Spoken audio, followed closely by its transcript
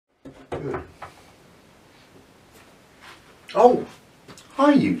Good. Oh,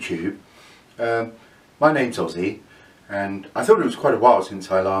 hi YouTube. My name's Ozzy, and I thought it was quite a while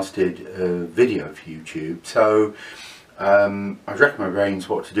since I last did a video for YouTube, so I was racking my brains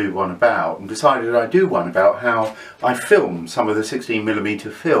what to do one about, and decided I'd do one about how I film some of the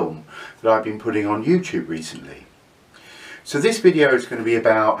 16mm film that I've been putting on YouTube recently. So this video is going to be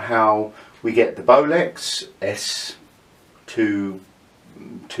about how we get the Bolex S221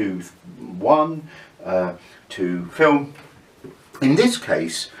 to film, in this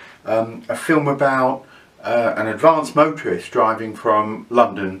case, a film about an advanced motorist driving from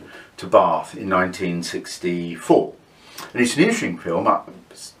London to Bath in 1964. And it's an interesting film,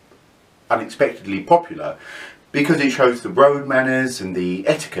 unexpectedly popular, because it shows the road manners and the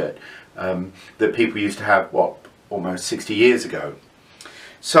etiquette that people used to have, what, almost 60 years ago.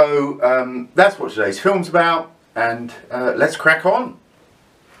 So that's what today's film's about, and let's crack on.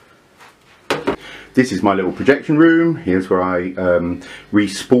 This is my little projection room. Here's where I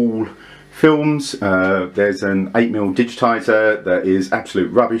re-spool films. There's an 8mm digitizer that is absolute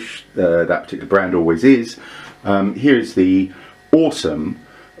rubbish. That particular brand always is. Here is the awesome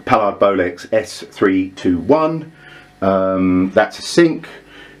Paillard Bolex S221. That's a sink.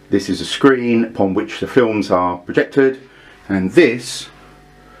 This is a screen upon which the films are projected. And this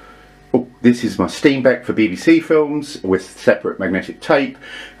is my Steenbeck for BBC films with separate magnetic tape,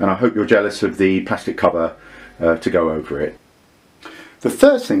 and I hope you're jealous of the plastic cover to go over it. The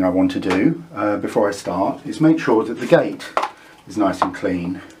first thing I want to do before I start is make sure that the gate is nice and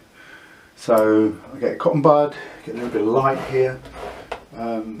clean. So I get a cotton bud, get a little bit of light here,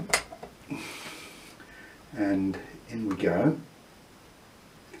 and in we go.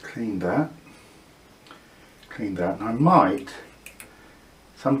 Clean that, and I might,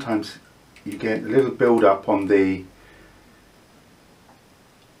 sometimes you get a little build up on the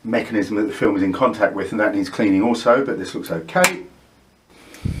mechanism that the film is in contact with, and that needs cleaning also, but this looks okay.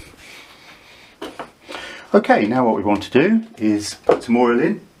 Okay, now what we want to do is put some oil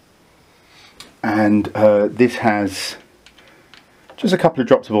in, and this has just a couple of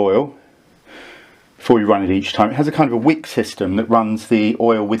drops of oil before you run it each time. It has a kind of a wick system that runs the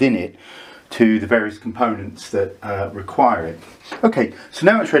oil within it to the various components that require it. Okay, so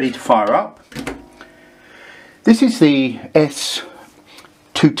now it's ready to fire up. This is the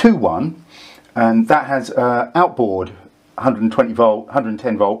S221, and that has outboard 120 volt,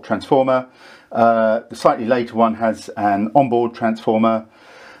 110 volt transformer. The slightly later one has an onboard transformer.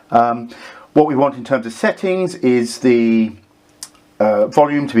 What we want in terms of settings is the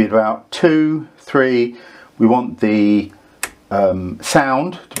volume to be about 2, 3. We want the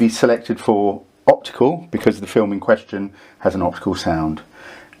sound to be selected for optical, because the film in question has an optical sound,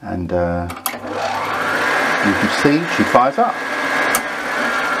 and you can see she fires up.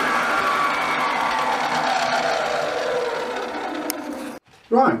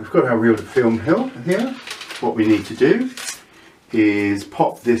 Right, we've got our reel to film here. What we need to do is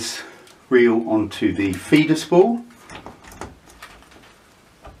pop this reel onto the feeder spool.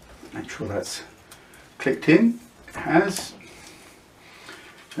 Make sure that's clicked in. It has.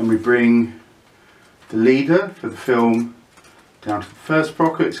 And we bring the leader for the film down to the first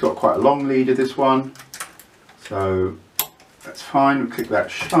sprocket. It's got quite a long leader, this one, so that's fine. We click that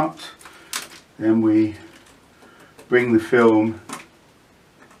shut. Then we bring the film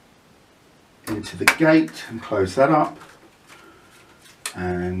into the gate and close that up,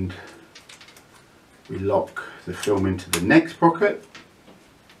 and we lock the film into the next sprocket.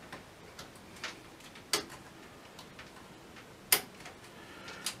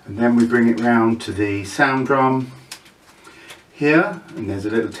 And then we bring it round to the sound drum here, and there's a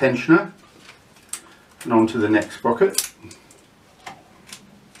little tensioner, and onto the next sprocket.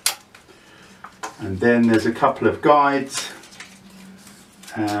 And then there's a couple of guides,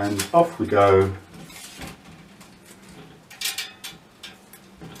 and off we go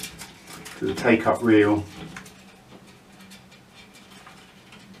to the take-up reel.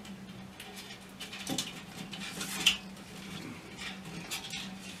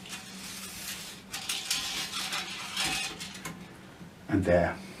 And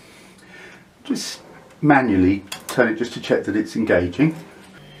there. Just manually turn it just to check that it's engaging.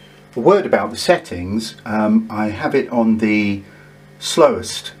 A word about the settings. I have it on the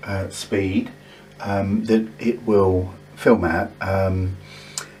slowest speed that it will film at,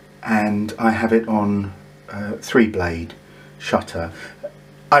 and I have it on 3-blade shutter.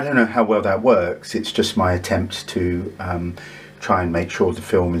 I don't know how well that works. It's just my attempt to try and make sure the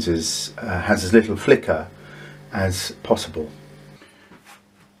film is has as little flicker as possible.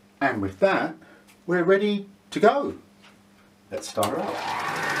 And with that, we're ready to go. Let's start up.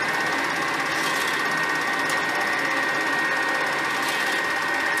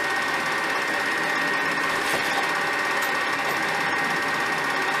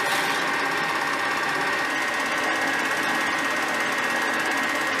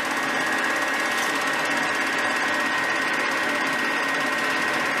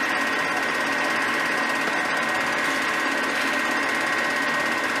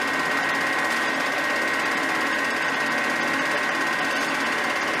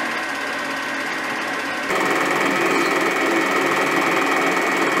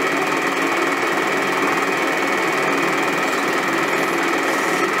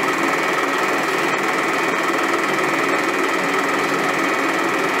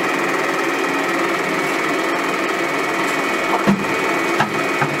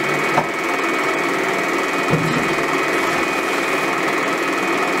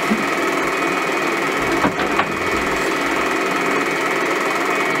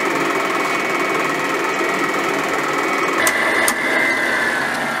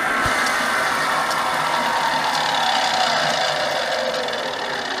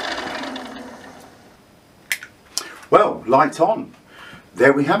 Well, lights on.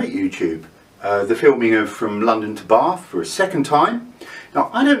 There we have it, YouTube. The filming of From London to Bath for a second time. Now,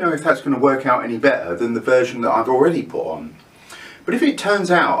 I don't know if that's going to work out any better than the version that I've already put on. But if it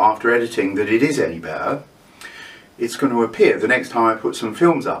turns out after editing that it is any better, it's going to appear the next time I put some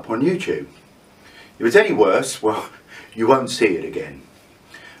films up on YouTube. If it's any worse, well, you won't see it again.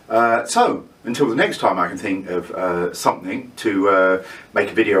 So, until the next time I can think of something to make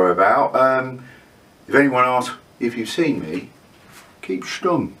a video about, if anyone asks if you've seen me, keep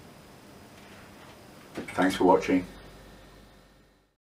stum. Thanks for watching.